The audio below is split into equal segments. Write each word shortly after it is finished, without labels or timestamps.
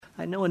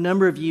I know a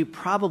number of you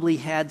probably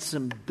had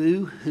some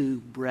boo-hoo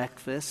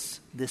breakfasts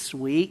this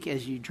week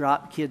as you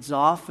dropped kids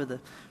off for the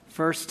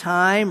first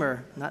time,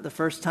 or not the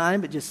first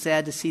time, but just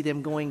sad to see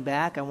them going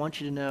back. I want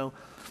you to know,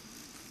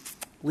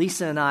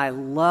 Lisa and I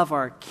love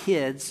our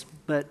kids,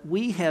 but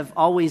we have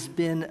always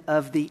been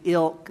of the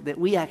ilk that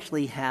we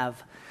actually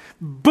have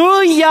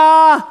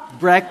booyah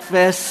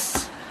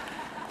breakfasts.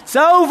 It's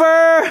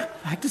over.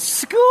 Back to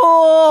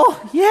school.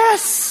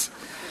 Yes.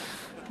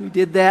 We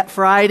did that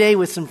Friday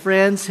with some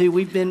friends who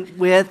we've been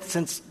with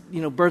since,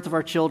 birth of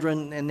our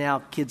children, and now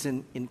kids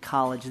in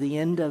college. The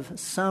end of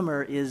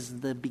summer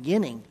is the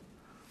beginning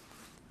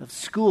of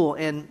school,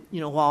 and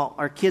while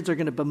our kids are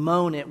going to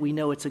bemoan it, we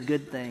know it's a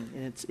good thing,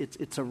 and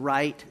it's a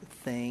right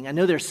thing. I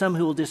know there's some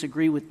who will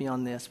disagree with me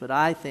on this, but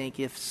I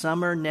think if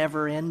summer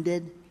never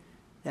ended,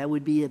 that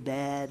would be a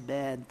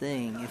bad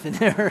thing. If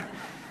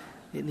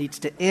it needs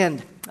to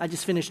end. I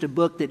just finished a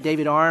book that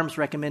David Arms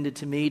recommended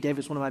to me.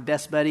 David's one of my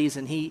best buddies,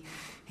 and he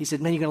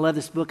said, "Man, you're going to love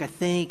this book. I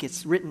think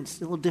it's written it's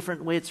a little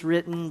different the way it's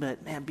written,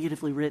 but man,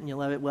 beautifully written. You'll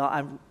love it." Well,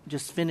 I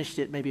just finished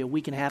it maybe a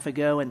week and a half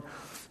ago, and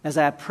as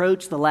I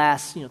approached the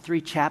last 3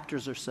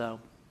 chapters or so,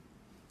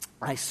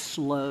 I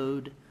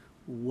slowed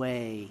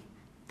way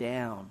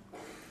down.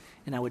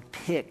 And I would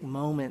pick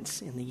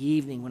moments in the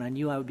evening when I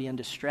knew I would be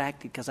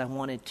undistracted because I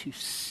wanted to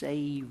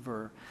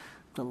savor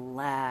the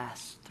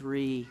last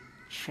 3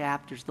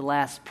 chapters, the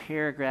last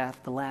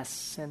paragraph, the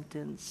last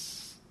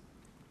sentence,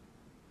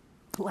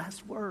 the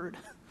last word.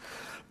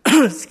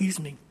 Excuse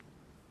me.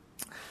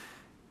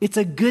 It's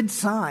a good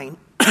sign,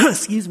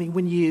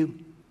 when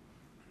you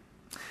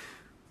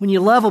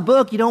love a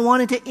book, you don't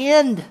want it to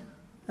end.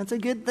 That's a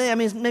good thing. I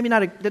mean, it's maybe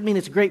not doesn't mean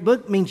it's a great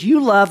book. It means you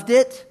loved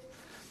it.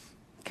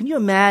 Can you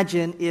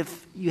imagine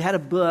if you had a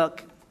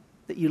book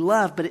that you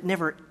loved, but it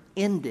never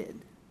ended?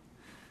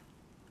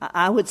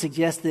 I would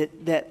suggest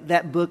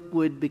that book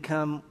would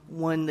become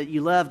one that you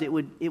loved. It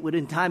would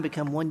in time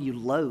become one you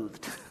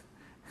loathed.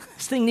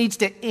 This thing needs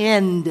to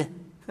end.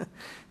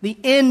 The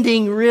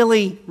ending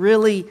really,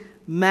 really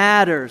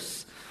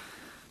matters.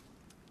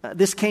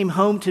 This came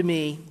home to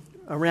me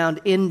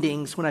around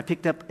endings when I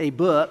picked up a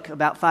book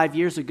about 5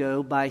 years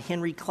ago by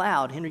Henry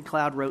Cloud. Henry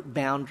Cloud wrote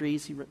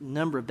Boundaries. He wrote a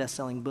number of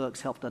best-selling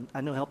books, helped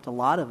a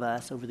lot of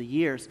us over the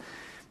years.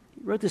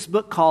 He wrote this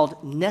book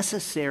called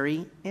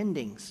Necessary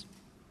Endings.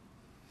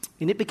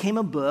 And it became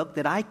a book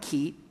that I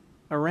keep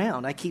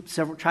around. I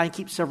try and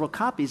keep several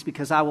copies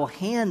because I will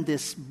hand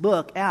this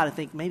book out. I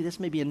think maybe this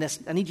may be I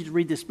need you to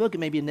read this book. It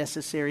may be a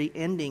necessary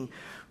ending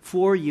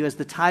for you. As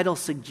the title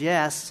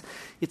suggests,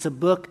 it's a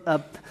book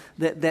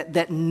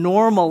that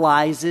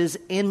normalizes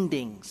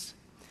endings.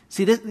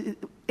 See,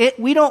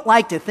 we don't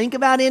like to think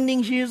about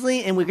endings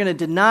usually, and we're going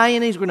to deny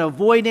endings, we're going to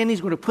avoid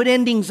endings, we're going to put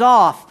endings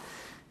off.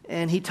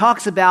 And he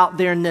talks about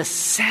their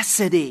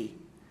necessity.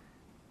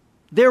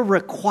 They're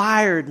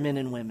required, men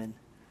and women,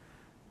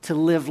 to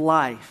live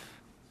life.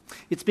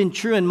 It's been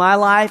true in my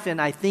life,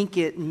 and I think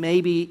it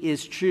maybe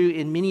is true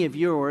in many of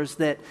yours,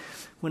 that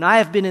when I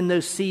have been in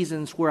those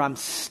seasons where I'm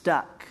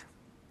stuck,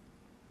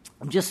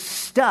 I'm just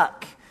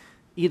stuck,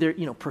 either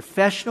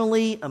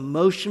professionally,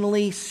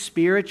 emotionally,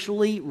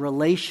 spiritually,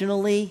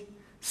 relationally,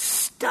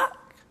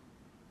 stuck.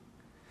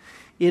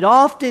 It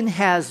often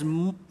has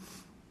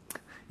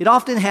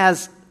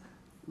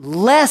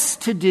less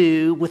to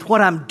do with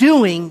what I'm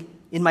doing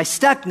in my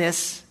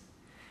stuckness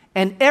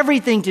and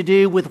everything to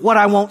do with what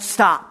I won't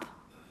stop,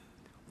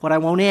 what I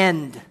won't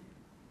end,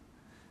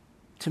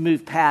 to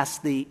move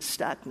past the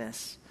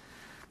stuckness.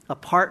 A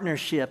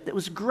partnership that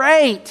was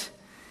great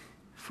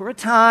for a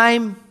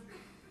time,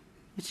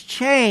 it's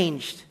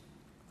changed.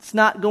 It's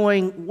not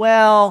going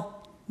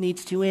well,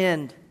 needs to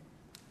end.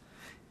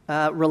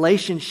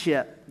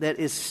 Relationship that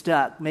is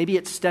stuck. Maybe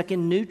it's stuck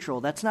in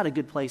neutral. That's not a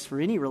good place for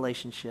any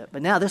relationship.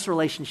 But now this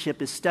relationship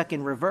is stuck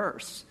in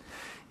reverse.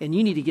 And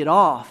you need to get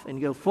off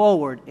and go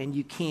forward, and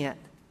you can't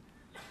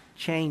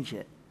change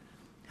it.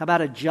 How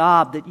about a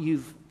job that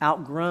you've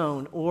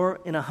outgrown, or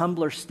in a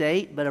humbler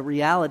state, but a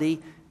reality,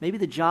 maybe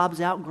the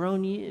job's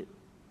outgrown you.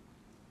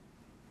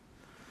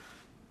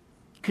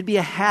 It could be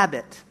a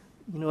habit,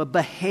 a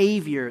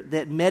behavior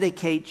that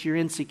medicates your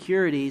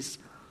insecurities,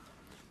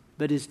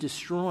 but is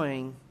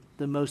destroying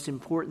the most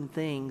important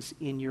things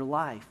in your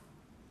life.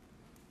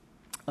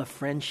 A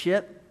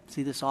friendship,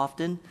 see this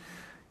often,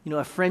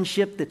 a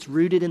friendship that's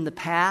rooted in the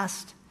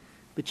past,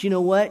 but you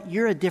know what?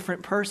 You're a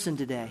different person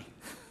today.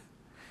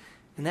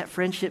 And that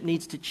friendship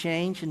needs to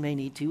change and may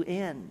need to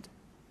end.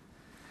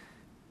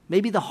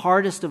 Maybe the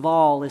hardest of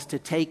all is to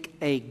take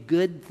a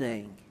good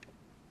thing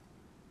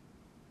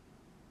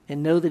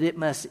and know that it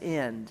must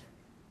end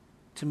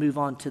to move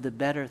on to the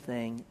better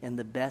thing and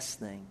the best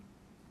thing.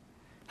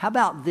 How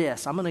about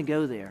this? I'm going to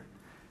go there.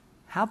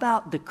 How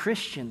about the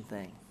Christian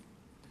thing?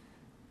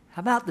 How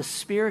about the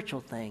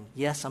spiritual thing?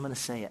 Yes, I'm going to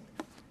say it.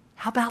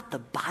 How about the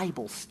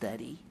Bible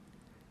study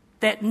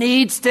that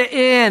needs to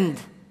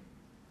end?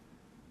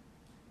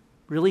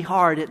 Really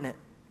hard, isn't it?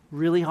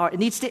 Really hard. It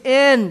needs to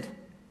end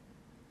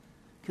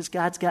because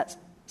God's got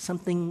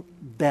something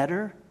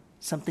better,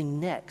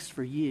 something next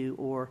for you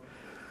or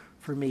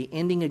for me.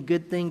 Ending a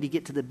good thing to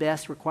get to the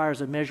best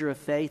requires a measure of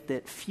faith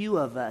that few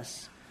of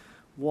us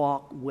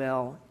walk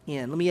well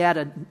in. Let me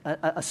add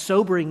a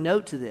sobering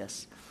note to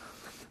this.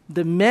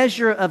 The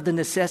measure of the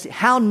necessity,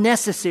 how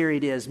necessary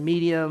it is,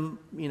 medium,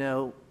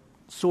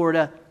 sort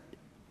of,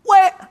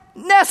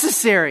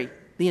 necessary.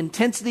 The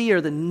intensity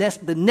or the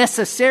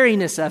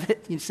necessariness of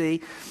it, you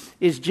see,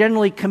 is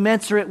generally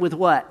commensurate with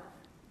what?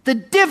 The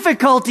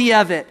difficulty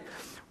of it.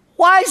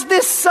 Why is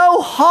this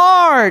so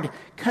hard?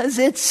 Because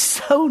it's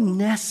so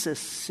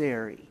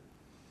necessary.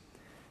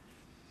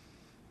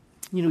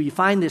 You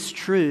find this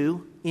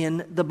true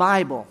in the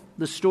Bible,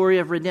 the story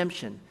of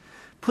redemption.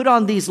 Put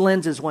on these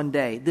lenses one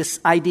day, this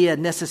idea of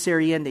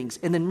necessary endings,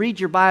 and then read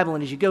your Bible,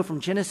 and as you go from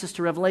Genesis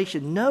to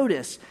Revelation,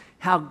 notice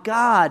how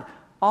God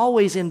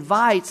always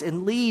invites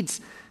and leads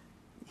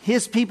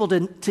his people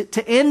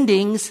to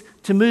endings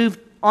to move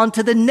on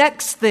to the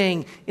next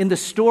thing in the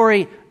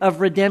story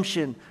of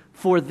redemption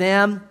for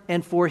them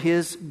and for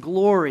his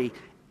glory.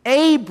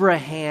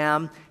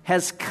 Abraham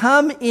has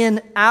come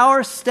in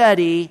our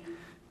study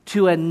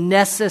to a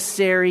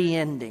necessary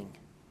ending.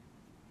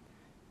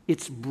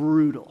 It's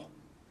brutal.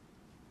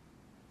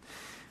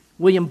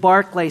 William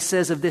Barclay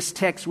says of this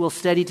text we'll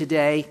study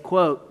today,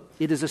 quote,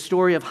 "It is a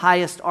story of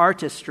highest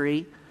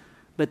artistry,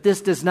 but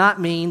this does not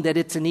mean that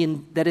it's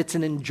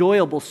an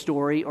enjoyable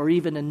story or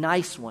even a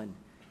nice one.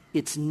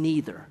 It's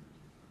neither.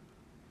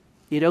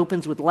 It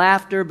opens with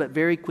laughter, but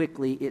very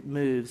quickly it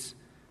moves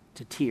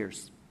to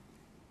tears."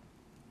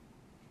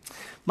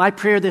 My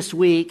prayer this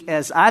week,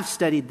 as I've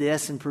studied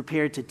this and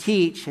prepared to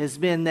teach, has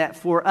been that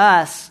for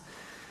us,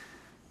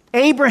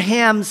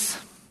 Abraham's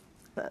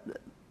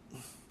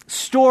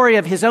story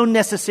of his own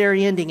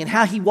necessary ending and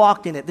how he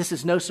walked in it, this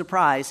is no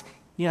surprise.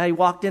 You know how he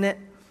walked in it?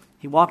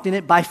 He walked in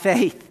it by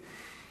faith.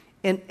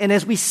 And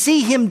as we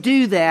see him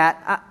do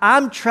that,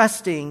 I'm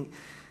trusting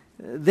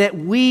that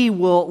we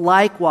will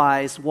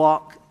likewise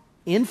walk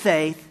in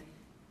faith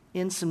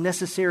in some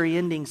necessary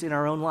endings in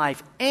our own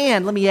life.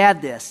 And let me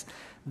add this,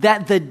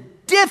 that the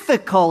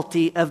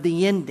difficulty of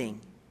the ending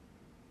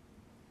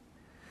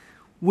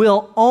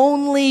will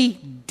only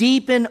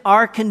deepen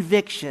our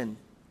conviction,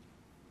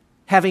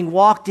 having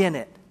walked in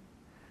it,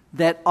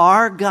 that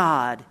our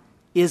God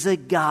is a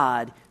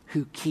God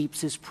who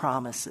keeps his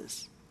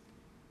promises,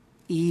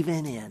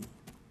 even in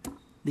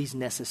these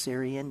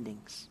necessary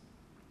endings.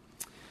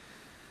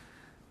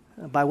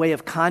 By way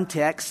of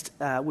context,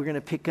 we're going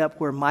to pick up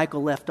where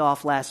Michael left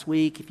off last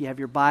week. If you have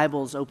your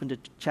Bibles open to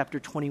chapter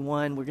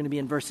 21, we're going to be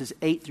in verses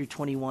 8 through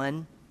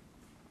 21.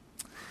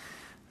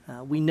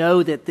 We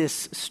know that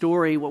this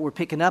story, what we're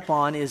picking up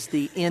on, is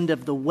the end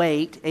of the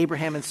wait.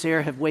 Abraham and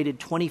Sarah have waited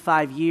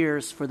 25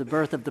 years for the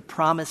birth of the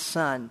promised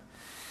son.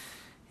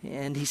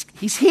 And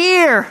he's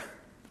here,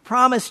 the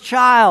promised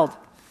child.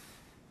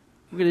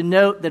 We're going to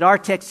note that our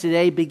text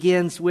today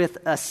begins with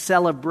a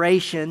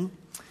celebration,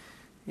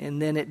 and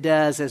then it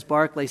does, as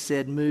Barclay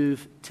said,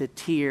 move to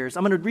tears.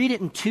 I'm going to read it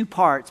in two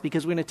parts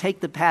because we're going to take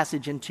the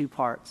passage in two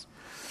parts.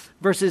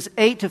 Verses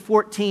 8 to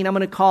 14, I'm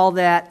going to call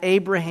that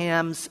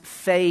Abraham's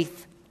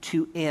faith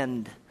to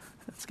end.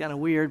 That's kind of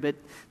weird, but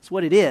it's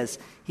what it is.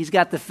 He's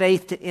got the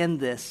faith to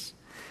end this.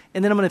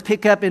 And then I'm going to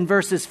pick up in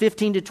verses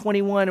 15 to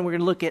 21, and we're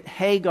going to look at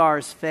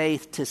Hagar's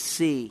faith to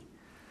see.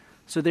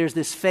 So there's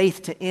this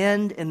faith to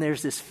end, and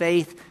there's this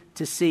faith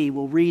to see.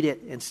 We'll read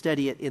it and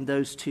study it in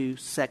those two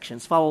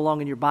sections. Follow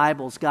along in your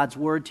Bibles, God's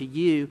word to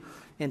you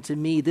and to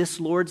me this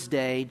Lord's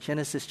Day,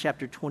 Genesis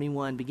chapter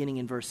 21, beginning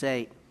in verse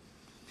 8.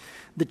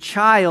 The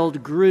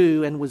child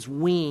grew and was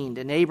weaned,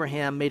 and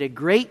Abraham made a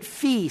great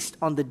feast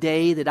on the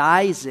day that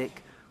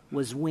Isaac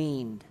was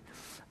weaned.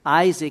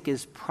 Isaac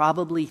is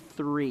probably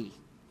 3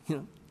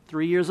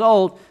 years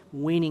old,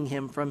 weaning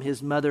him from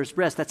his mother's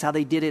breast. That's how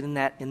they did it in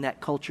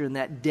that culture, in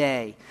that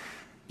day.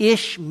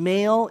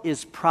 Ishmael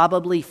is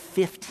probably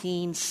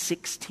 15,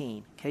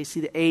 16. Okay, see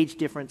the age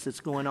difference that's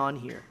going on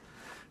here.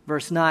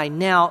 Verse 9,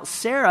 now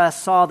Sarah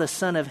saw the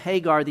son of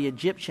Hagar, the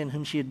Egyptian,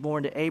 whom she had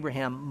borne to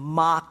Abraham,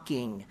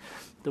 mocking.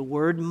 The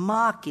word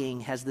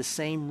mocking has the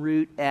same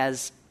root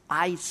as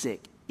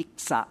Isaac,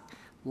 iksak,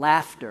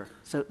 laughter.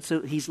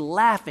 So he's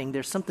laughing.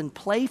 There's something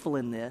playful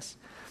in this.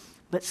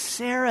 But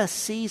Sarah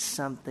sees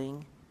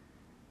something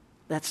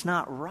that's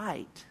not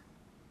right.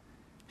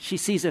 She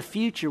sees a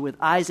future with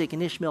Isaac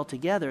and Ishmael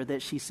together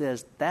that she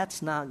says,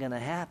 that's not going to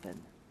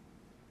happen.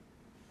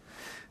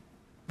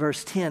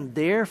 Verse 10,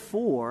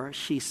 therefore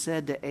she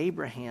said to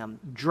Abraham,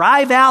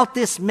 drive out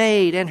this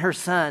maid and her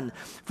son,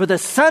 for the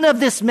son of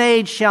this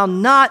maid shall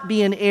not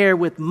be an heir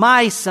with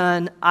my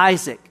son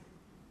Isaac.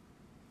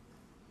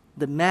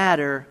 The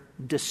matter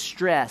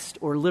distressed,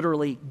 or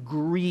literally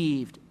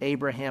grieved,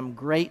 Abraham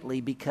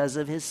greatly because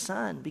of his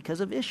son,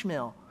 because of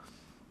Ishmael.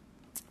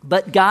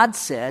 But God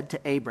said to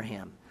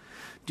Abraham,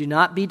 do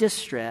not be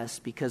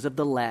distressed because of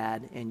the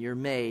lad and your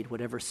maid.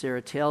 Whatever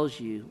Sarah tells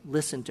you,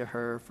 listen to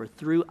her, for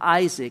through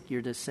Isaac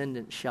your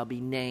descendants shall be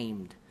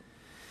named.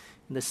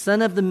 And the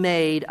son of the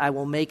maid I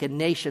will make a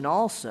nation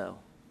also,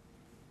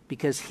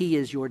 because he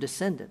is your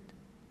descendant.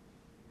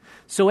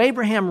 So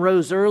Abraham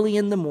rose early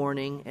in the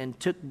morning and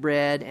took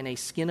bread and a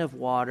skin of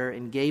water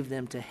and gave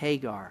them to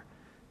Hagar,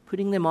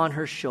 putting them on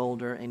her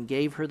shoulder, and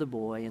gave her the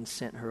boy and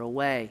sent her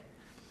away.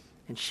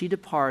 And she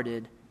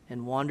departed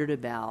and wandered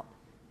about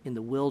in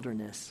the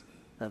wilderness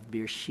of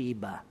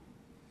Beersheba.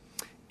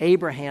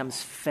 Abraham's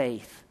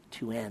faith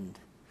to end.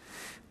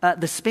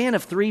 The span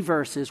of 3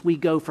 verses, we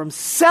go from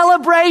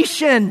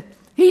celebration,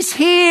 he's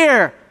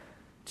here,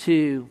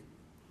 to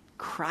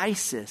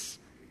crisis,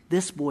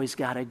 this boy's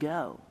got to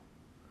go.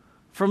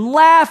 From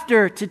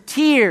laughter to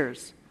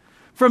tears.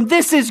 From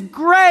this is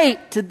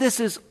great to this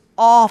is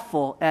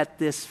awful at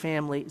this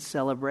family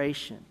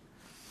celebration.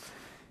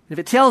 If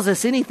it tells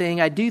us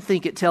anything, I do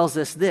think it tells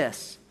us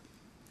this: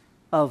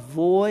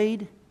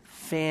 avoid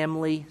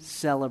family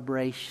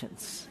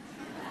celebrations.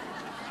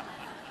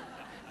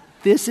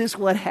 This is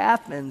what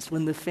happens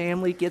when the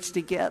family gets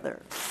together.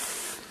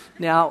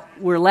 Now,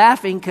 we're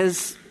laughing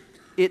because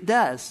it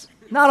does.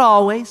 Not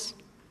always.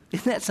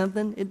 Isn't that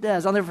something? It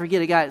does. I'll never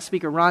forget a guy,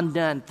 Speaker Ron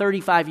Dunn,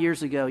 35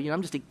 years ago.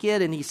 I'm just a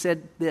kid, and he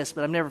said this,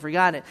 but I've never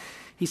forgotten it.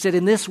 He said,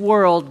 in this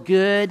world,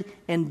 good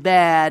and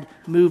bad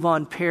move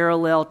on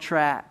parallel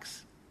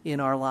tracks in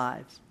our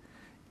lives.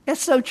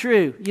 That's so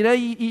true.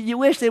 You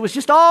wish it was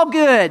just all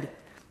good,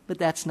 but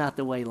that's not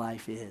the way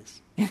life is.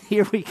 And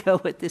here we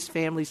go with this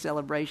family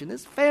celebration.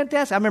 It's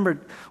fantastic. I remember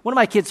one of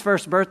my kids'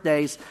 first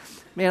birthdays.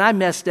 Man, I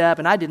messed up,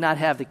 and I did not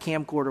have the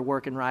camcorder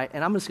working right.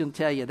 And I'm just going to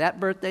tell you,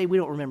 that birthday, we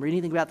don't remember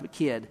anything about the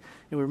kid.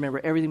 And we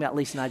remember everything about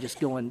Lisa and I just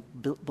going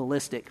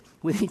ballistic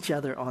with each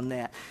other on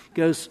that.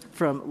 Goes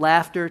from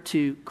laughter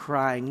to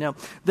crying. No,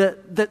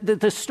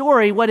 the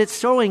story, what it's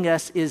showing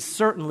us is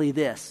certainly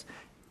this.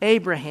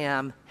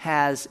 Abraham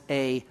has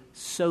a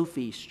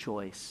Sophie's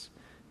choice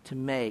to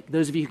make.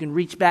 Those of you who can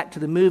reach back to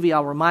the movie,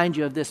 I'll remind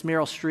you of this.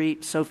 Meryl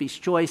Streep, Sophie's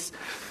Choice.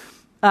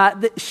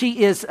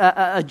 She is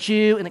a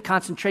Jew in a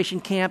concentration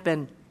camp,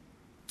 and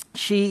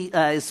she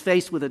is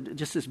faced with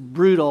just this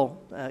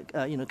brutal,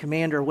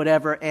 commander or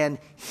whatever, and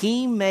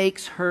he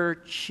makes her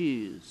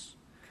choose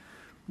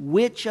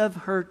which of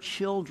her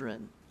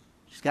children,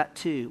 she's got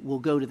 2, will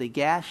go to the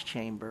gas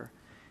chamber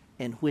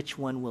and which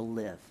one will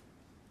live.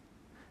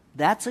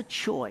 That's a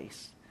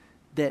choice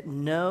that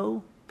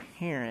no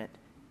parent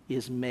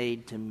is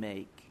made to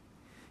make.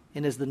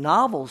 And as the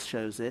novel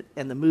shows it,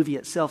 and the movie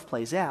itself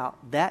plays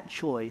out, that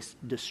choice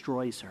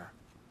destroys her,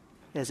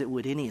 as it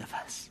would any of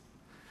us.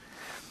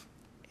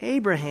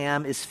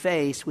 Abraham is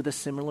faced with a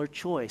similar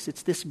choice.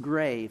 It's this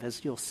grave,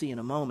 as you'll see in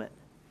a moment.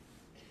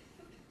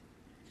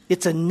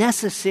 It's a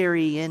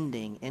necessary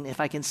ending, and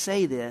if I can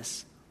say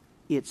this,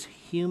 it's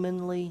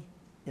humanly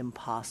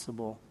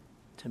impossible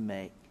to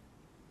make.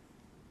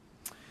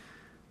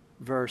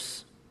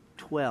 Verse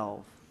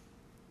 12,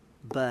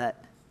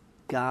 but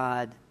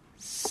God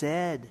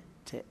said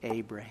to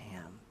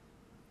Abraham,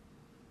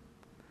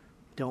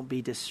 don't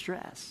be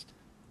distressed.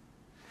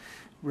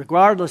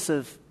 Regardless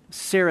of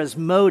Sarah's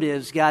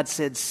motives, God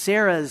said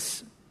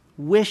Sarah's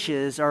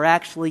wishes are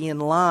actually in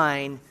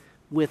line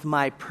with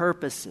my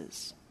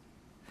purposes.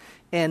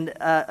 And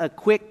a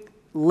quick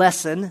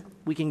lesson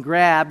we can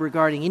grab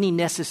regarding any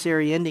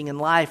necessary ending in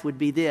life would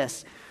be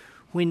this.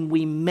 When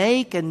we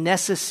make a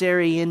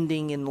necessary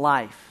ending in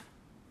life,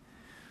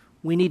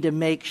 we need to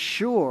make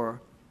sure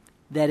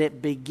that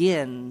it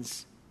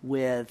begins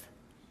with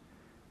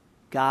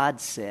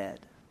God said.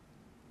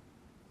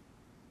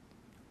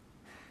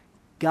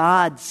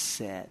 God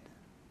said.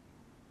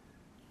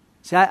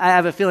 See, I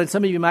have a feeling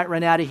some of you might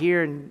run out of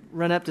here and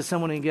run up to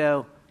someone and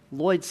go,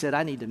 Lloyd said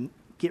I need to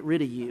get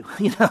rid of you.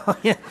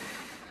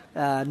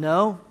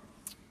 No.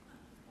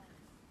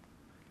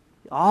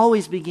 It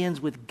always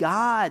begins with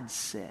God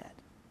said.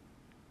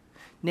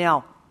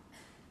 Now,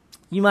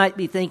 you might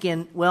be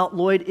thinking, well,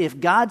 Lloyd, if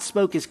God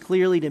spoke as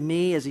clearly to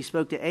me as he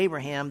spoke to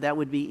Abraham, that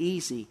would be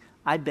easy.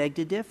 I beg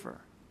to differ.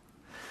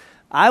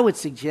 I would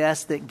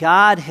suggest that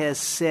God has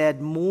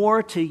said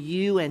more to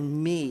you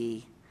and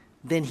me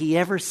than he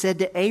ever said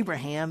to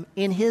Abraham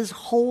in his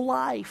whole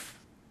life.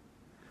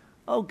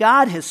 Oh,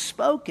 God has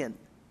spoken.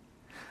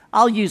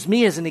 I'll use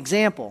me as an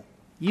example.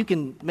 You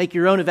can make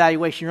your own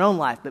evaluation, your own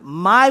life. But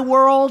my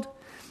world,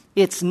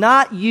 it's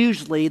not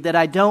usually that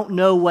I don't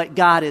know what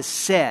God has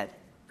said.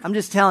 I'm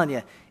just telling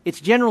you,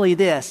 it's generally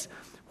this.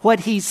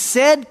 What he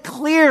said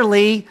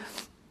clearly,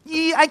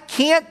 I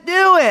can't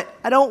do it.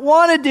 I don't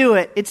want to do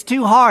it. It's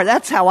too hard.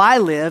 That's how I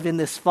live in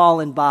this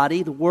fallen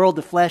body, the world,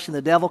 the flesh, and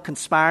the devil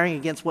conspiring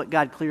against what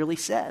God clearly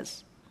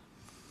says.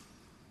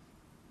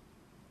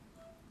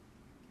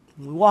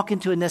 When we walk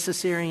into a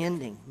necessary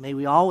ending, may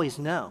we always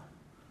know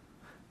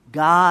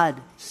God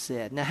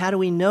said. Now, how do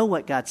we know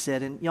what God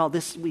said? And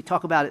we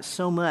talk about it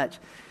so much.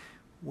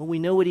 Well, we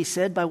know what he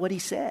said by what he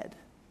said.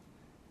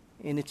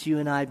 And it's you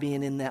and I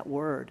being in that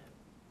word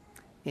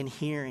and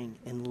hearing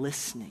and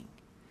listening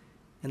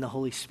and the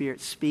Holy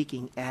Spirit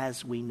speaking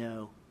as we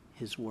know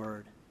his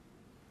word.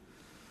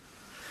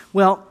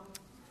 Well,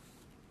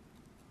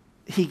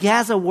 he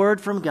has a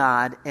word from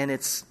God, and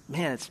it's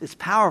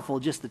powerful,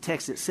 just the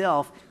text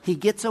itself. He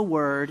gets a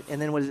word,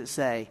 and then what does it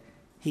say?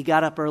 He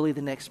got up early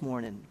the next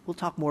morning. We'll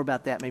talk more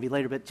about that maybe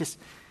later, but just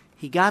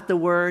He got the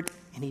word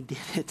and he did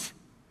it.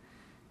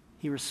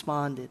 He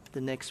responded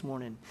the next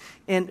morning.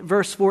 In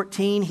verse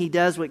 14, he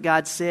does what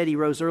God said. He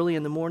rose early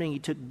in the morning. He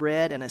took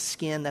bread and a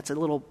skin. That's a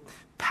little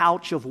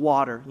pouch of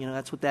water.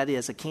 That's what that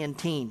is, a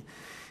canteen.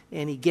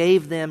 And he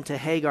gave them to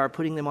Hagar,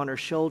 putting them on her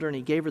shoulder, and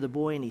he gave her the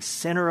boy, and he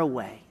sent her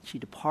away. She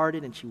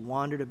departed, and she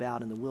wandered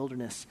about in the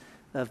wilderness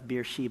of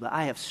Beersheba.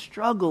 I have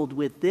struggled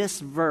with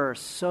this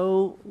verse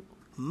so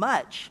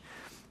much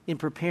in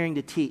preparing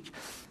to teach.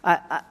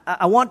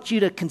 I want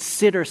you to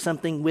consider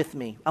something with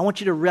me. I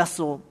want you to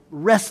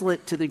wrestle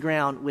it to the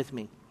ground with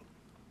me.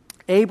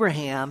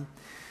 Abraham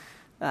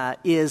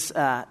is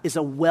a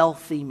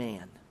wealthy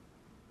man.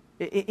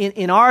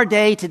 In our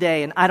day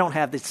today, and I don't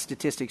have the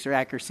statistics or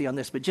accuracy on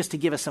this, but just to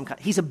give us some kind,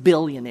 he's a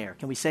billionaire.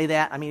 Can we say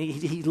that? I mean,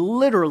 he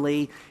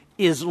literally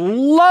is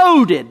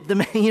loaded.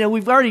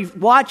 We've already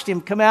watched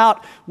him come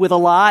out with a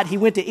lot. He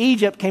went to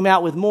Egypt, came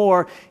out with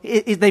more.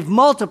 They've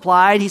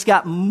multiplied. He's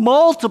got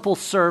multiple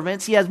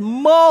servants. He has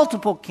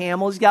multiple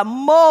camels. He's got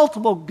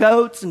multiple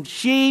goats and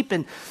sheep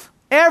and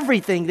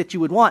everything that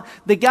you would want.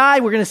 The guy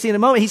we're going to see in a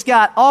moment, he's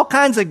got all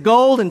kinds of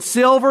gold and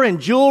silver and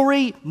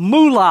jewelry,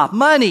 moolah,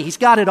 money. He's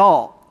got it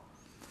all.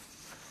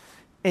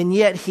 And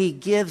yet he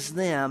gives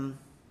them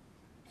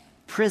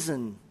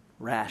prison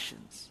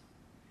rations.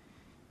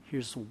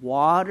 Here's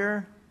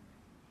water.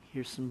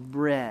 Here's some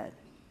bread.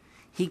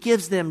 He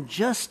gives them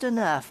just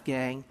enough,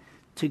 gang,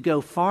 to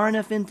go far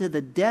enough into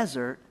the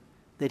desert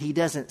that he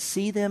doesn't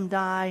see them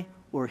die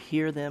or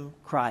hear them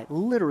cry.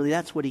 Literally,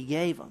 that's what he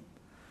gave them.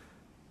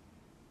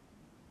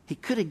 He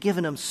could have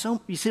given them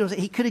you see what I'm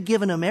saying? He could have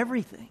given them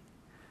everything.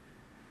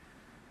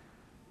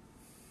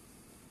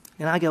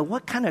 And I go,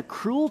 what kind of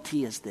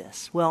cruelty is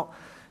this? Well,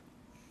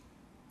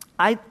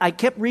 I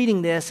kept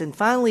reading this, and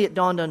finally it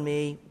dawned on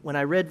me when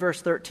I read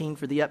verse 13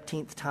 for the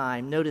upteenth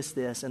time. Notice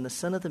this, and the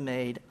son of the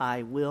maid,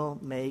 I will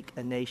make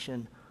a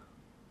nation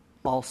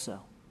also.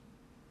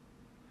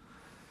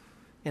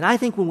 And I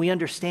think when we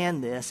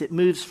understand this, it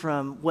moves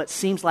from what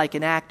seems like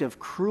an act of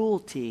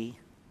cruelty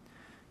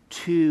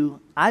to,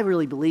 I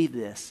really believe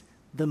this,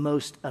 the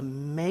most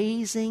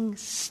amazing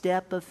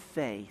step of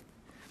faith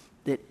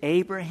that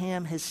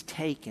Abraham has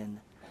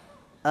taken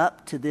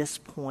up to this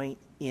point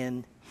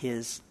in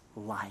his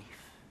life.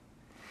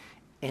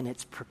 And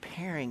it's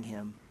preparing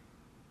him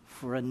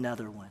for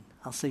another one.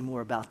 I'll say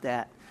more about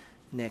that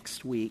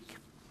next week.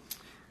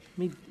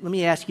 Let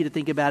me ask you to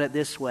think about it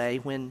this way.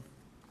 When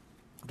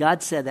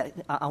God said that,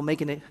 I'll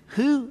make it.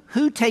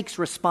 Who takes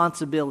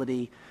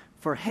responsibility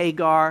for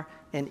Hagar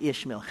and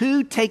Ishmael?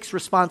 Who takes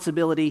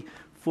responsibility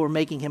for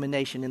making him a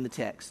nation in the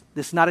text?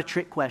 This is not a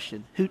trick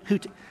question.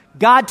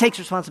 God takes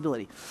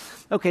responsibility.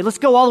 Okay, let's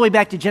go all the way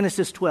back to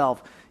Genesis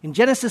 12. In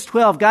Genesis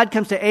 12, God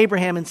comes to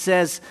Abraham and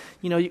says,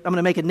 I'm going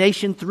to make a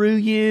nation through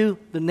you.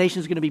 The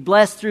nation's going to be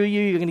blessed through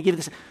you. You're going to give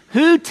this.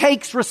 Who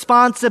takes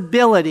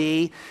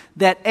responsibility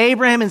that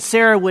Abraham and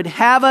Sarah would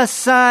have a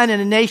son and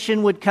a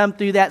nation would come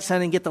through that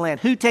son and get the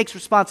land? Who takes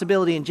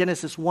responsibility in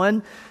Genesis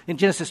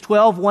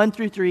 12, 1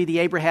 through 3, the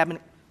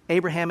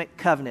Abrahamic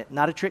covenant?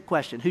 Not a trick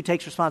question. Who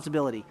takes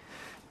responsibility?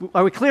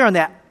 Are we clear on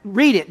that?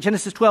 Read it.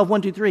 Genesis 12,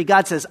 1 through 3.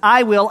 God says,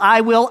 I will,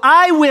 I will,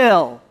 I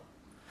will.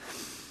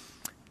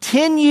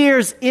 10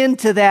 years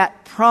into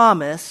that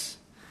promise,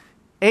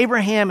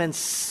 Abram and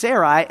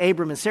Sarah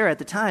at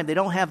the time, they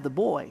don't have the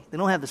boy. They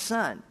don't have the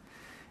son.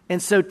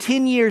 And so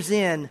 10 years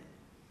in,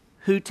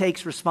 who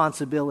takes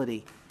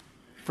responsibility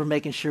for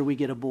making sure we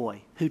get a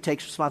boy? Who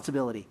takes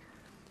responsibility?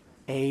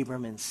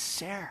 Abram and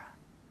Sarah.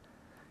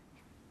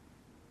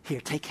 Here,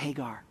 take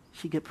Hagar.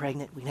 She get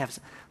pregnant. We can have a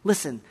son.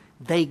 Listen,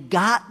 they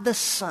got the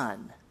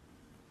son,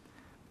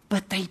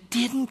 but they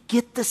didn't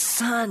get the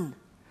son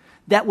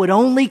that would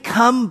only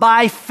come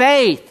by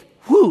faith.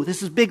 Whew,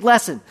 this is a big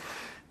lesson.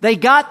 They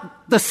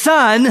got the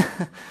son,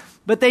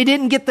 but they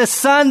didn't get the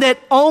son that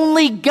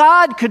only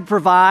God could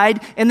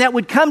provide and that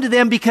would come to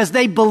them because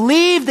they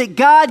believed that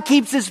God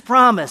keeps his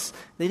promise.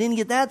 They didn't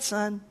get that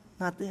son,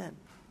 not then.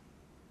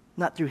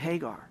 Not through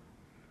Hagar.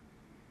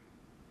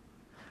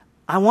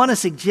 I want to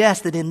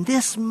suggest that in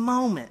this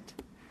moment,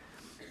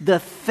 the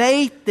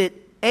faith that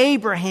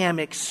Abraham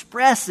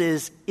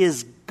expresses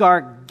is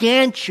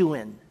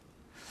gargantuan.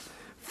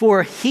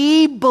 For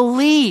he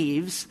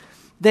believes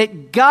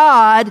that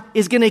God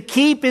is going to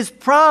keep his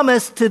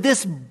promise to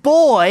this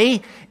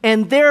boy,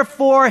 and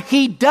therefore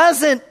he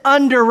doesn't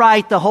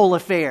underwrite the whole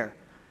affair.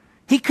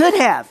 He could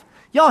have.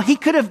 Y'all, he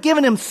could have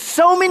given him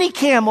so many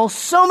camels,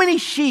 so many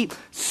sheep,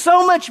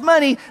 so much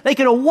money, they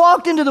could have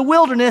walked into the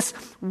wilderness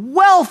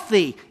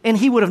wealthy, and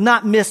he would have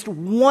not missed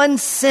 1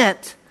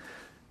 cent.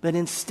 But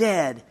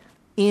instead,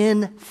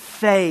 in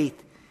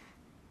faith,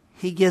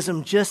 he gives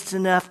them just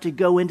enough to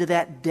go into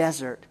that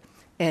desert.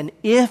 And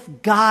if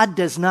God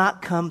does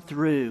not come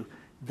through,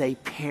 they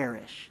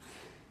perish.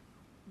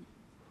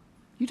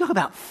 You talk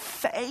about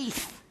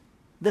faith.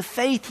 The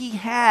faith he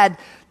had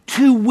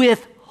to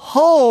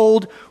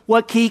withhold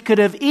what he could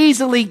have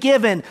easily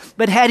given.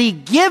 But had he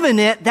given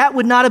it, that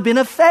would not have been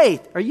a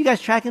faith. Are you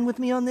guys tracking with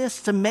me on this?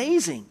 It's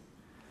amazing.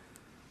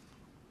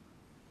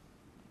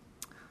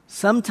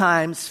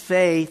 Sometimes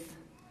faith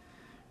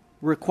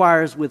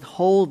requires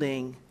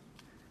withholding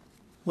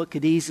what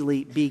could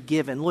easily be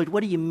given. Lloyd,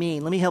 what do you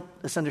mean? Let me help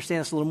us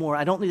understand this a little more.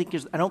 I don't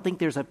think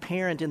there's a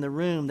parent in the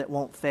room that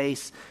won't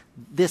face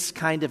this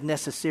kind of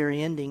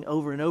necessary ending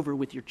over and over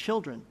with your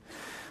children.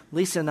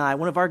 Lisa and I,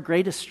 one of our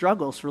greatest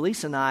struggles for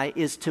Lisa and I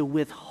is to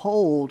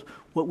withhold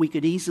what we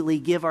could easily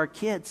give our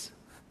kids.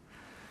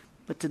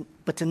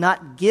 But to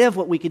not give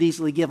what we could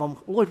easily give them.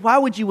 Lord, why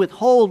would you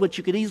withhold what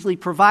you could easily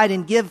provide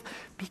and give?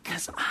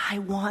 Because I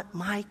want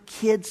my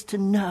kids to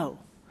know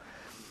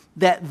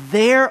that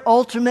their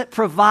ultimate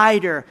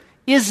provider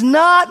is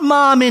not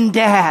mom and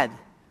dad.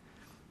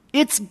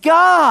 It's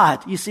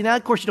God. You see, now,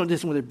 of course, you don't do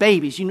this with their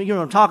babies. You know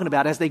what I'm talking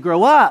about as they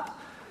grow up.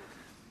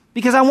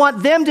 Because I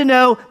want them to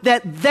know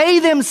that they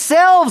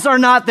themselves are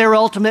not their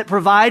ultimate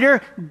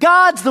provider.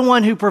 God's the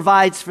one who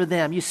provides for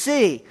them. You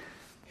see,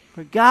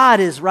 for God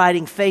is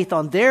writing faith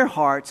on their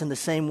hearts in the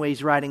same way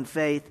He's writing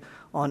faith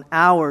on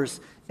ours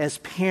as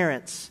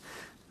parents.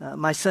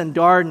 My son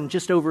Darden,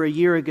 just over a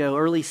year ago,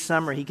 early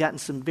summer, he got in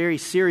some very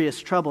serious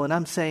trouble. And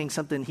I'm saying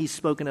something he's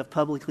spoken of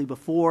publicly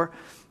before.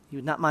 You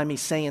would not mind me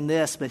saying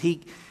this, but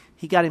he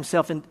got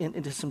himself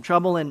into some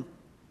trouble. And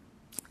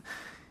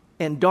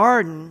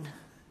Darden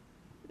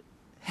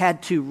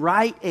had to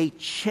write a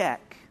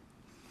check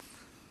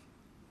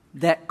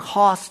that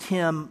cost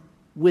him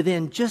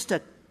within just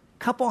a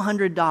couple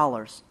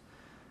 $100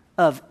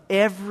 of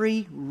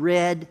every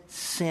red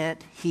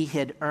cent he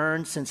had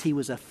earned since he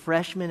was a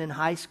freshman in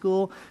high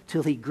school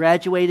till he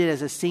graduated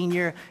as a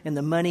senior, and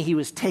the money he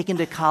was taking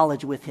to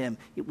college with him.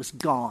 It was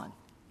gone.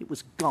 It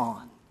was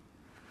gone.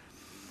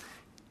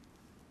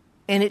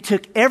 And it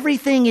took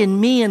everything in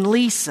me and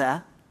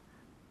Lisa,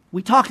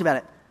 we talked about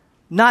it,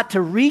 not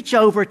to reach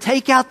over,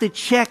 take out the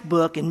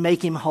checkbook, and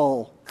make him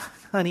whole.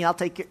 Honey, I'll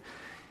take care.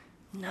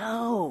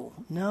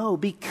 No,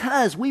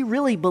 because we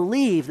really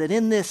believe that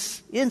in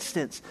this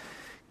instance,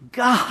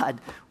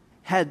 God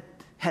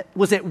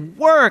was at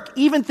work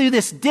even through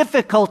this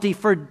difficulty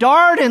for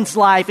Darden's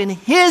life and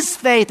his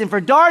faith, and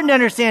for Darden to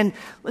understand,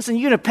 listen,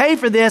 you're going to pay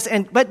for this,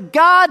 but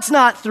God's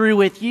not through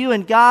with you,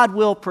 and God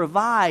will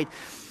provide.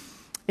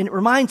 And it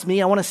reminds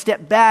me, I want to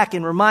step back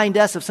and remind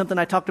us of something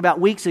I talked about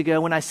weeks ago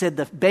when I said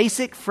the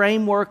basic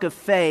framework of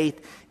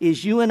faith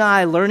is you and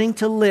I learning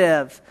to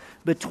live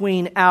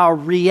between our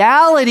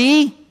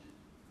reality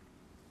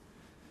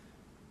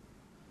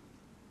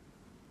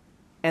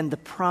and the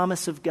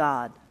promise of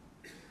God.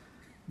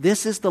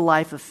 This is the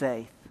life of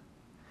faith.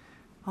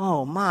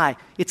 Oh my,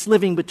 it's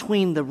living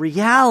between the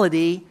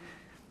reality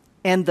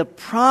and the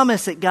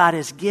promise that God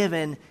has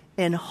given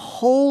and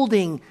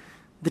holding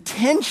the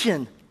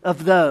tension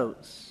of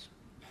those.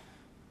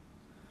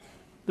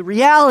 The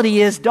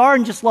reality is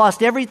Darden just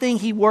lost everything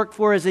he worked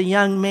for as a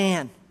young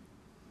man.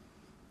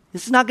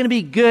 This is not going to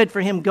be good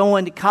for him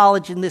going to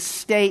college in this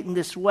state in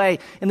this way.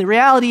 And the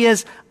reality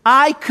is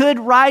I could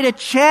write a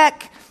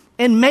check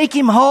and make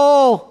him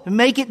whole and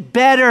make it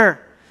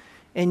better.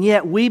 And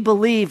yet we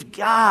believe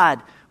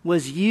God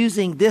was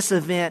using this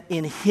event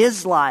in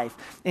his life.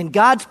 And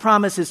God's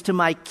promise is to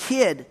my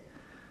kid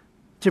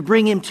to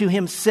bring him to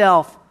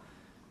himself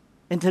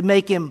and to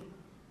make him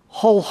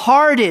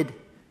wholehearted.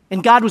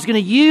 And God was going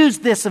to use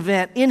this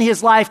event in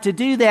his life to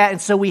do that.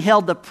 And so we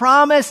held the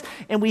promise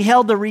and we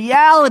held the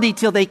reality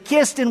till they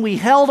kissed, and we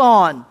held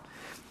on.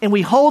 And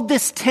we hold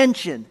this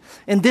tension.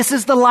 And this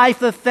is the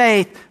life of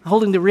faith,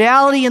 holding the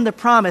reality and the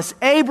promise.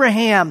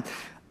 Abraham,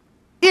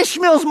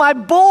 Ishmael's my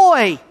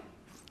boy.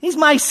 He's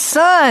my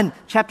son.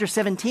 Chapter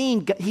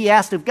 17, he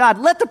asked of God,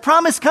 let the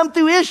promise come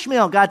through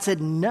Ishmael. God said,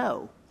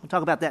 no. We'll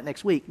talk about that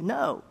next week.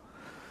 No.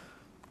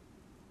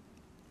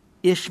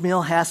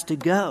 Ishmael has to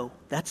go.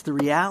 That's the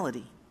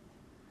reality.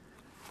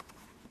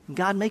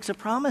 God makes a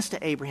promise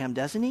to Abraham,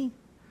 doesn't he?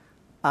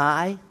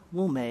 I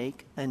will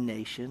make a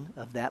nation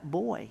of that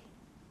boy.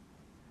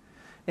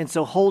 And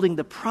so holding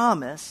the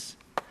promise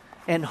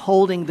and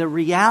holding the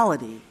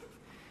reality,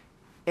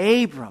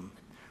 Abram,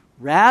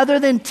 rather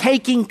than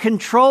taking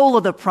control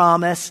of the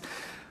promise,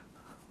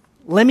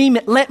 let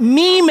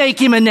me make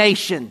him a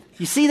nation.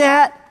 You see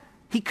that?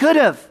 He could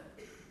have.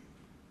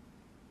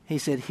 He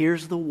said,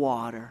 here's the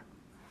water.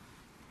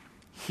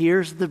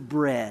 Here's the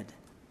bread.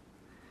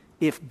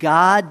 If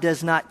God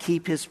does not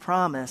keep his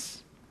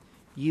promise,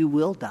 you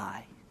will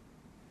die.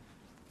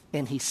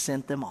 And he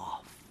sent them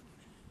off.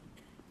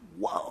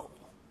 Whoa.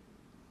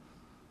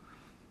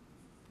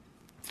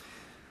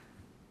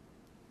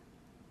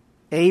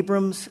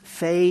 Abram's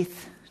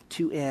faith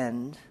to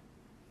end,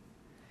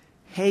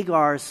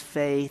 Hagar's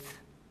faith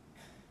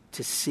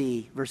to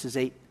see, verses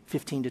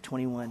 15 to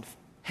 21.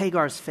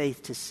 Hagar's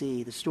faith to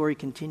see. The story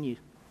continued.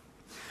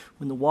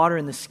 When the water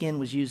in the skin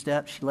was used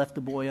up, she left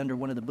the boy under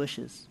one of the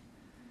bushes.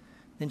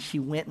 Then she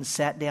went and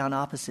sat down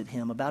opposite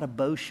him, about a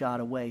bow shot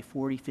away,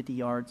 40, 50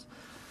 yards.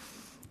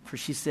 For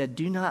she said,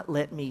 do not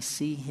let me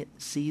see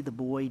the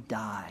boy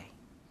die.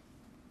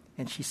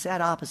 And she sat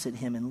opposite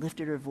him and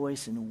lifted her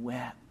voice and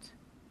wept.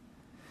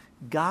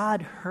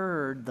 God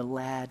heard the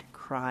lad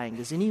crying.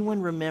 Does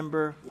anyone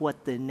remember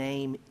what the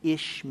name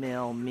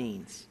Ishmael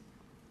means?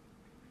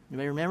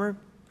 Anybody remember?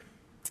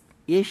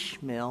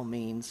 Ishmael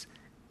means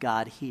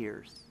God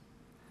hears.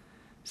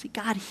 See,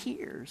 God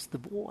hears the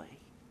boy.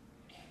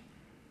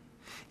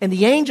 And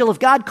the angel of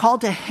God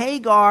called to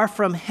Hagar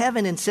from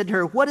heaven and said to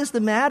her, "What is the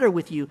matter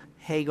with you,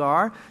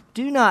 Hagar?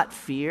 Do not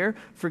fear,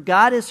 for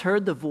God has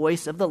heard the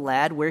voice of the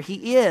lad where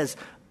he is."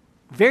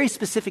 Very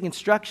specific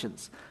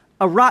instructions.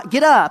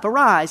 Get up,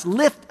 arise,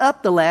 lift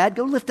up the lad,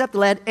 go lift up the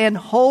lad, and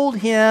hold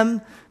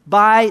him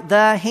by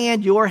the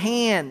hand, your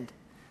hand.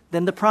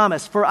 Then the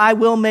promise, "For I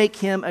will make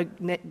him a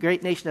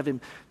great nation of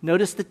him."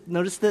 Notice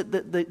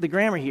the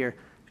grammar here.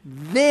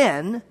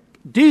 Then,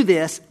 do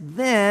this,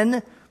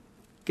 then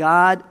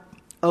God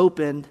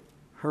opened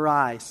her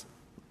eyes,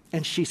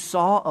 and she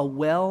saw a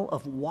well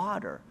of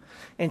water,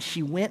 and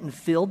she went and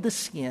filled the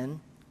skin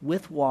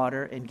with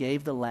water and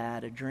gave the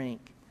lad a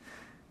drink.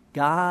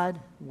 God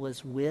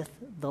was with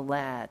the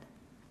lad,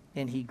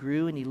 and he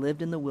grew and he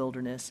lived in the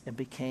wilderness and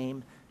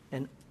became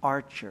an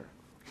archer.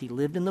 He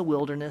lived in the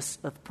wilderness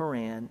of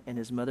Paran, and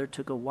his mother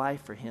took a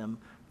wife for him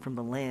from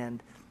the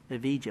land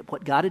of Egypt.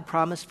 What God had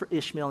promised for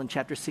Ishmael in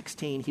chapter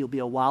 16, he'll be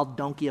a wild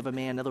donkey of a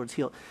man. In other words,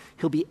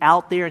 he'll be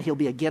out there and he'll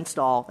be against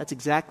all. That's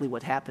exactly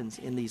what happens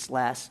in these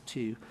last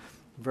two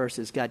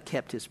verses. God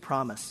kept his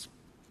promise.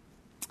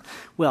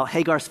 Well,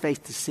 Hagar's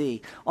faith to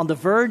see. On the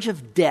verge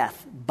of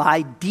death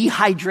by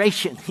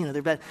dehydration,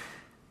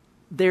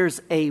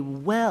 there's a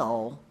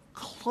well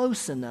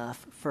close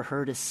enough for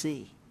her to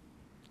see.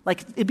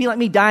 Like, it'd be like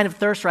me dying of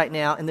thirst right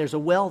now, and there's a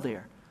well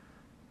there.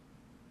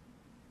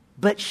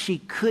 But she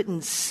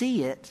couldn't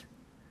see it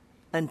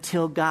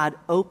until God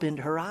opened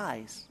her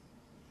eyes.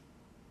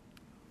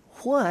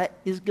 What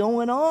is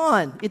going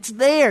on? It's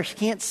there. She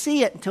can't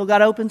see it until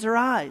God opens her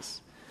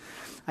eyes.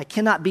 I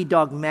cannot be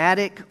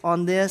dogmatic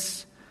on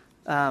this,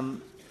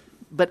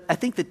 but I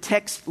think the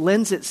text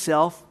lends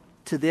itself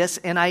to this,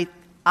 and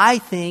I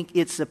think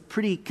it's a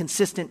pretty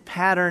consistent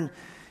pattern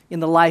in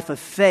the life of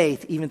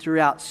faith, even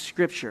throughout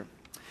Scripture.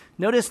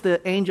 Notice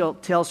the angel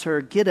tells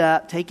her, "Get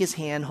up, take his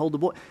hand, hold the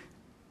boy."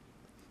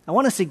 I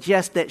want to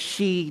suggest that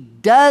she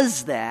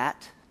does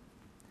that,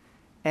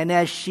 and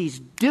as she's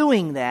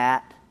doing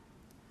that,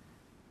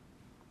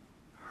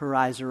 her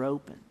eyes are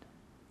opened.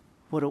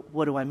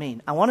 What do I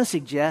mean? I want to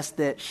suggest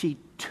that she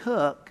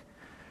took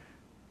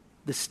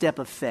the step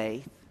of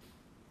faith,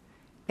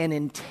 and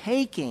in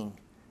taking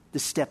the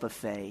step of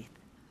faith,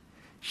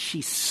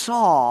 she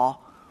saw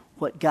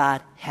what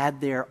God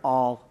had there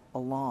all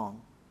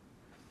along.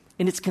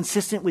 And it's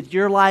consistent with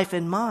your life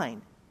and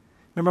mine.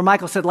 Remember,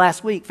 Michael said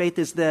last week, faith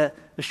is the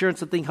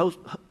assurance of things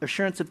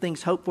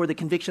hoped for, the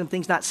conviction of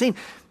things not seen.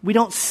 We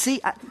don't see.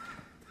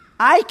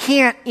 I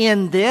can't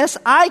end this.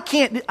 I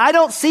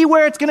don't see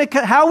where it's going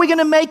to. How are we going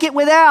to make it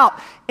without?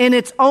 And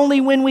it's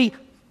only when we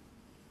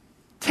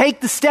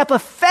take the step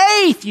of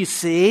faith, you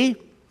see,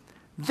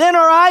 then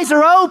our eyes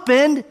are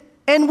opened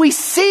and we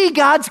see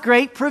God's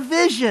great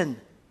provision.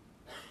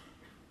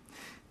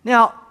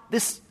 Now,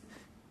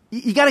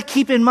 you got to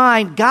keep in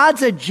mind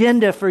God's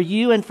agenda for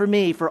you and for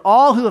me, for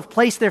all who have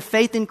placed their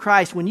faith in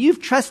Christ. When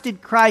you've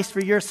trusted Christ for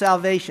your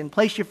salvation,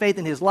 place your faith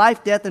in his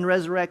life, death, and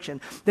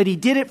resurrection, that he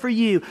did it for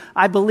you,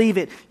 I believe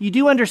it. You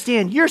do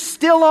understand you're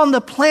still on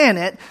the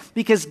planet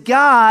because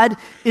God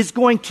is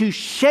going to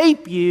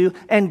shape you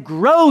and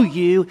grow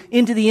you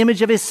into the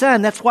image of his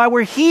Son. That's why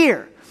we're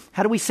here.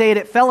 How do we say it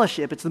at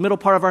Fellowship? It's the middle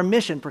part of our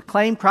mission.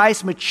 Proclaim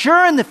Christ,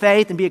 mature in the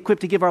faith, and be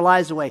equipped to give our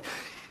lives away.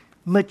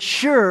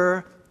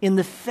 Mature in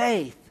the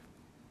faith.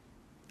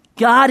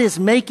 God is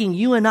making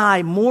you and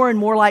I more and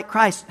more like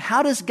Christ.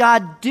 How does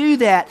God do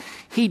that?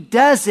 He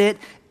does it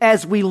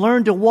as we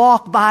learn to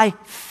walk by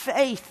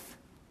faith.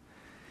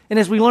 And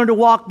as we learn to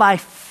walk by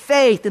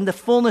faith in the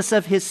fullness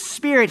of his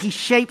Spirit, he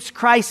shapes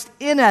Christ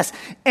in us.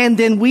 And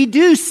then we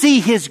do see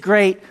his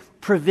great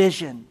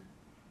provision.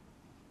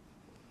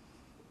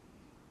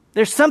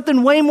 There's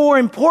something way more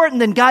important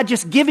than God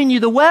just giving you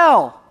the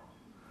well.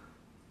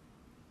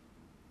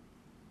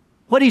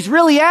 What he's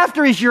really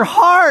after is your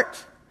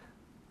heart.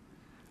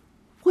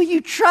 Will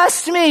you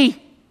trust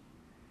me?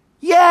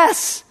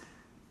 Yes.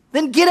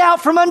 Then get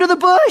out from under the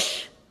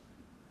bush.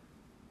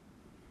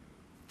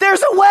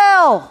 There's a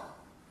well.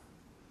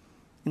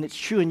 And it's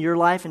true in your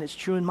life and it's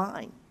true in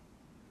mine.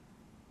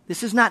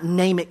 This is not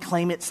name it,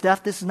 claim it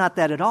stuff. This is not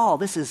that at all.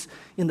 This is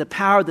in the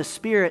power of the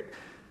Spirit,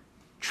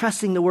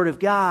 trusting the Word of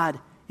God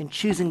and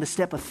choosing the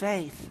step of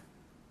faith.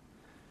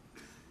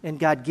 And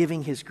God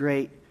giving his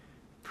great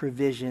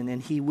provision,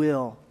 and he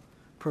will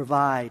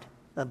provide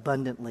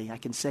abundantly. I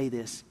can say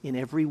this, in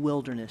every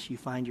wilderness you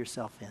find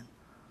yourself in.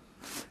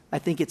 I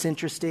think it's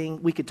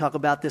interesting. We could talk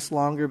about this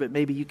longer, but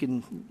maybe you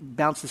can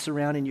bounce this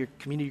around in your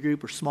community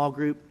group or small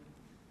group.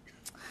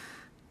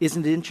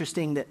 Isn't it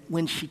interesting that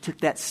when she took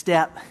that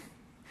step,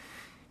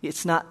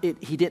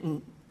 he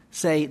didn't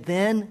say,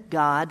 then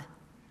God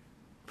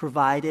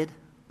provided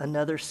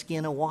another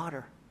skin of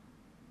water.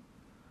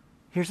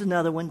 Here's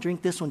another one.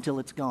 Drink this one till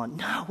it's gone.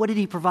 No, what did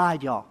he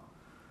provide, y'all?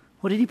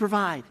 What did he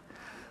provide?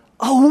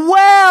 A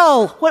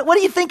well. What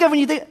do you think of when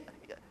you think,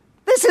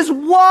 this is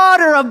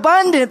water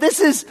abundant. This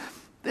is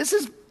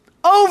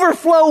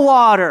overflow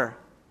water.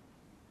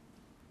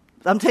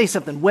 I'm tell you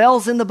something.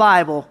 Wells in the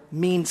Bible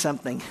mean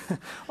something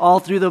all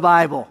through the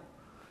Bible.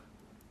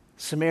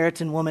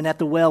 Samaritan woman at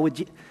the well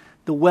with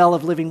the well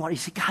of living water. You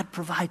see, God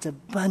provides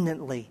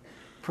abundantly,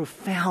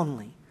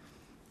 profoundly,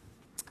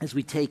 as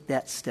we take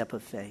that step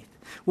of faith.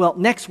 Well,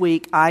 next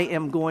week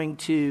I'm going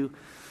to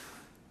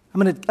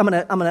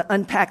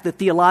unpack the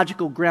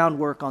theological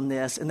groundwork on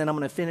this, and then I'm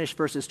going to finish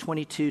verses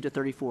 22 to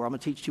 34. I'm going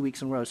to teach 2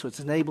 weeks in a row, so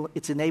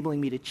it's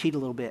enabling me to cheat a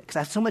little bit because I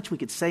have so much we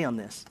could say on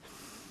this.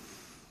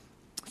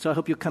 So I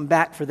hope you'll come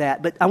back for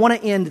that. But I want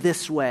to end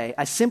this way.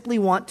 I simply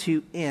want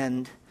to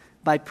end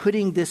by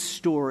putting this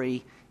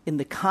story in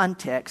the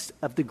context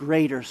of the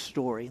greater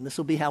story. And this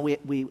will be how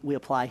we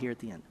apply here at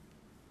the end.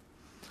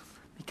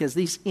 Because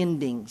these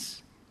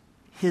endings,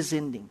 his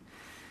ending,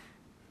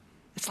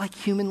 it's like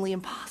humanly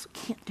impossible.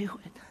 Can't do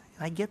it.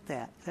 I get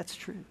that. That's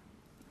true.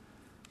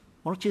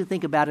 I want you to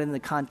think about it in the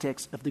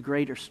context of the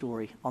greater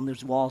story on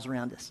those walls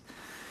around us.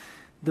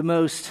 The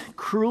most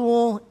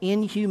cruel,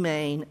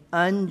 inhumane,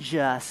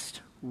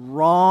 unjust,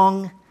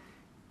 wrong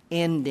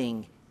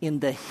ending in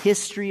the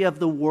history of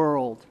the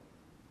world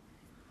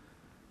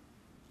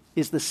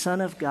is the Son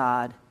of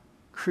God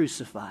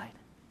crucified.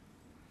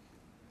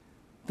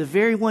 The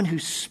very one who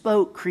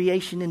spoke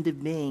creation into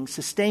being,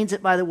 sustains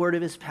it by the word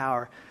of his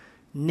power,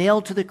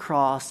 nailed to the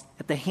cross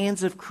at the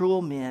hands of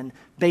cruel men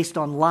based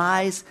on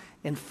lies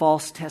and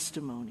false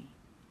testimony.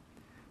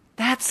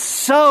 That's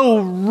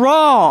so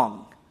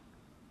wrong.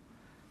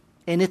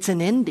 And it's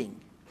an ending.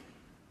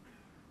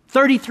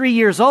 33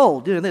 years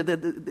old.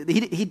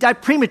 He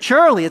died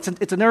prematurely. It's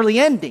an early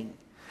ending.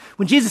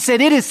 When Jesus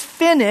said, "It is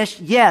finished,"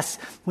 yes,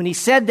 when he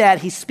said that,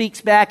 he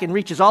speaks back and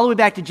reaches all the way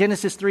back to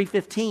Genesis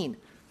 3:15.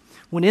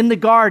 When in the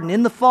garden,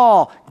 in the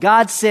fall,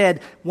 God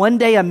said, one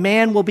day a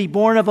man will be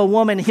born of a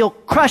woman. He'll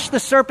crush the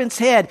serpent's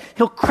head.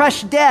 He'll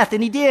crush death.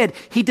 And he did.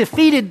 He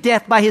defeated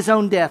death by his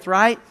own death,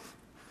 right?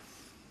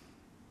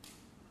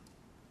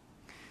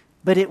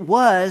 But it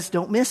was,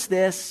 don't miss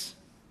this,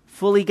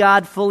 fully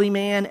God, fully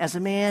man. As a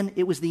man,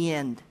 it was the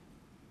end.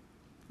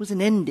 It was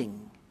an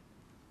ending.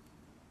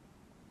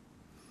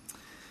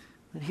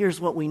 But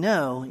here's what we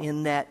know.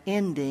 In that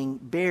ending,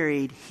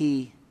 buried,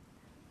 he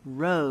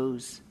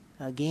rose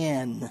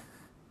again.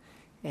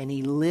 And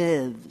he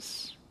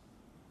lives.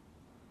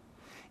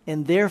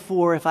 And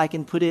therefore, if I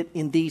can put it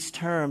in these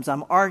terms,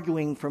 I'm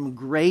arguing from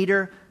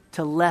greater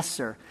to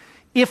lesser.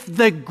 If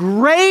the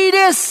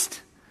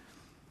greatest,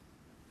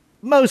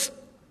 most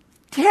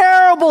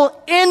terrible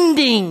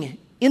ending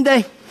in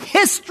the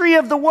history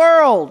of the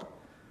world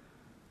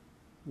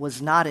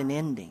was not an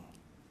ending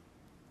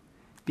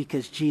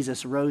because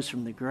Jesus rose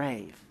from the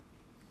grave,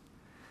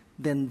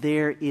 then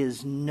there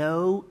is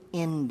no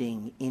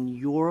ending in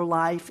your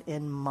life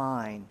and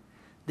mine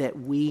that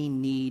we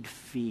need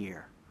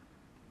fear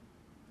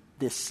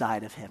this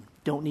side of him.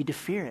 Don't need to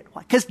fear it.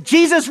 Why? Because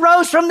Jesus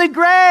rose from the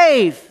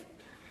grave.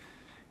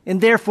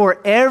 And therefore,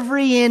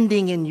 every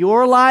ending in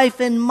your life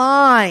and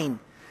mine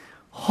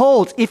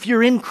holds, if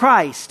you're in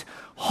Christ,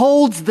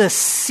 holds the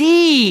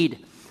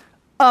seed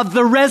of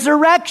the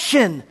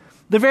resurrection,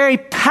 the very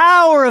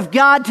power of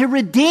God to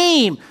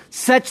redeem,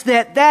 such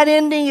that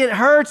ending, it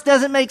hurts,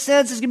 doesn't make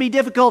sense, it's going to be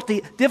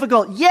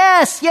difficult.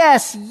 Yes,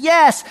 yes,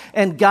 yes.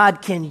 And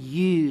God can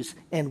use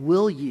and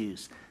will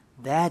use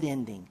that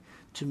ending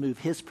to move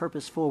his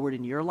purpose forward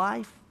in your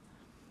life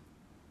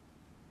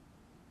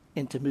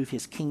and to move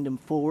his kingdom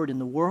forward in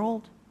the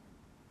world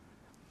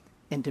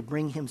and to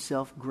bring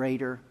himself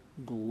greater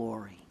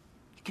glory.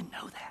 You can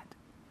know that.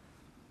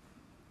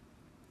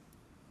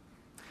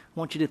 I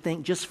want you to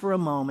think just for a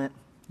moment.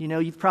 You know,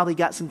 you've probably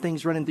got some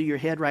things running through your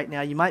head right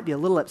now. You might be a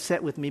little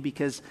upset with me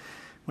because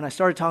when I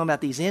started talking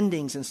about these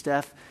endings and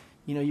stuff,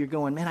 you know, you're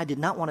going, man, I did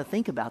not want to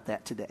think about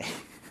that today.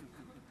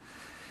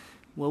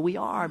 Well, we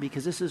are,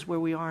 because this is where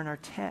we are in our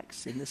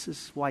text, and this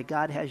is why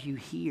God has you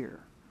here.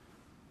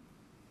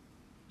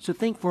 So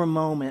think for a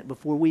moment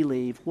before we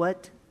leave,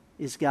 what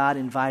is God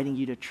inviting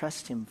you to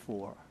trust him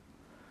for?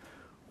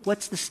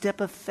 What's the step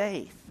of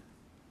faith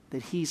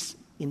that he's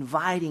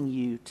inviting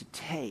you to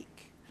take?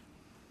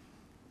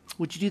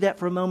 Would you do that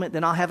for a moment?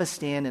 Then I'll have a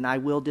stand and I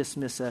will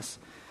dismiss us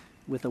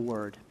with a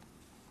word.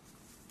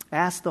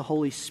 Ask the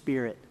Holy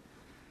Spirit,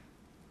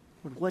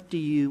 what do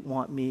you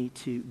want me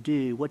to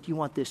do? What do you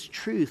want this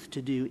truth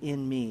to do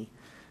in me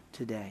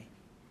today?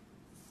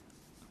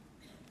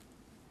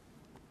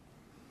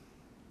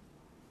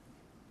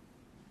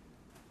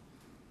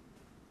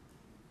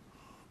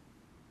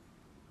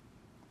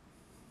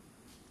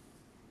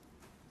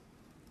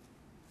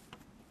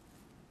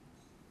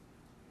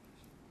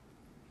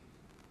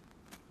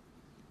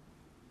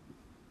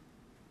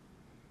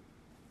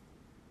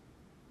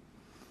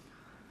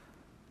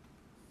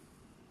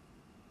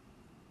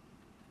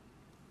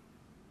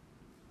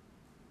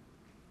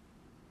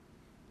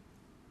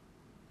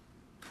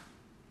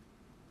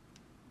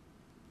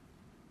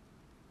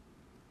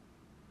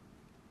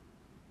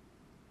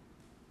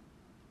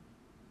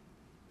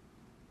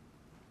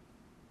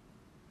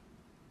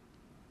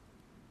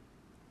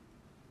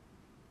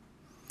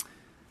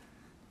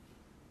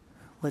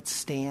 Let's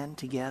stand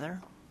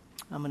together.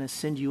 I'm going to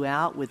send you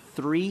out with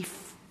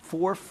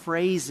 4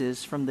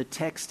 phrases from the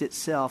text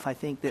itself, I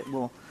think, that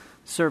will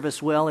serve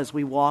us well as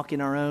we walk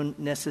in our own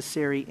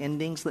necessary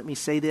endings. Let me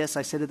say this.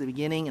 I said at the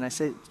beginning, and I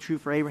said it's true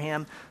for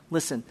Abraham.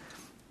 Listen,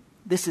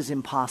 this is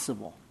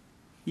impossible.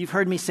 You've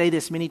heard me say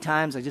this many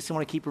times. I just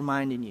want to keep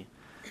reminding you.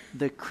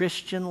 The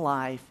Christian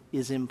life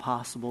is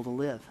impossible to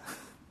live.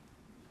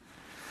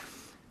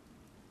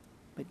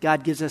 But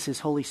God gives us His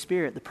Holy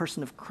Spirit. The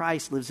person of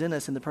Christ lives in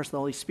us in the person of the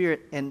Holy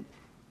Spirit and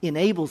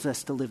enables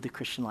us to live the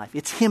Christian life.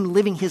 It's Him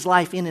living His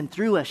life in and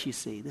through us, you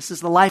see. This is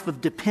the life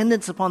of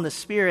dependence upon the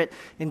Spirit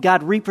and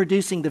God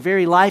reproducing the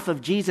very life of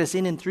Jesus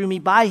in and through me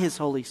by His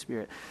Holy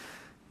Spirit.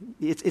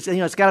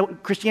 It's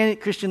got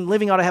Christian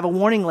living ought to have a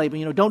warning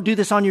label. Don't do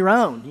this on your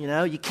own.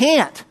 You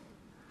can't.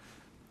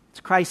 It's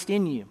Christ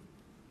in you.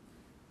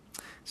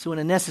 So in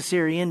a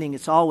necessary ending,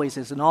 it's always,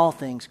 as in all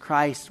things,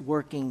 Christ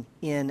working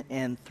in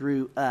and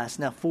through us.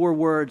 Now, 4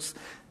 words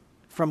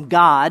from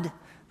God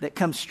that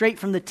come straight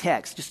from the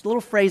text. Just little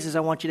phrases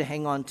I want you to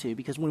hang on to,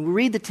 because when we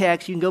read the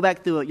text, you can go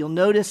back through it. You'll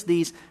notice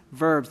these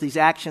verbs, these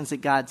actions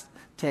that God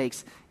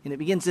takes. And it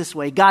begins this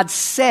way. God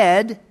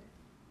said,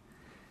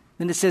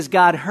 then it says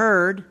God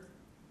heard,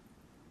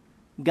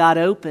 God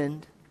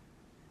opened,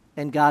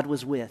 and God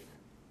was with.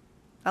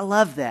 I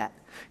love that.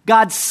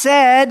 God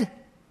said,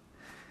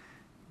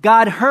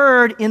 God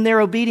heard in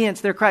their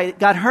obedience, their cry.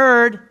 God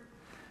heard,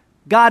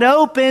 God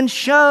opened,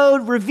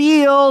 showed,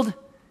 revealed,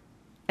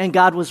 and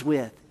God was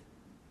with.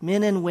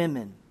 Men and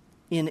women,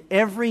 in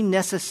every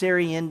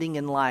necessary ending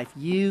in life,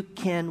 you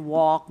can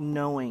walk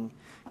knowing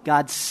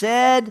God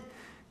said,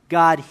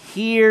 God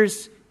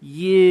hears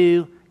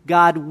you,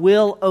 God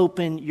will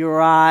open your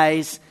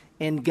eyes,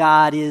 and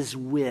God is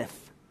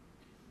with,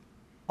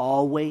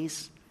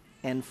 always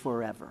and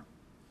forever.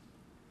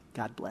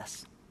 God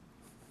bless.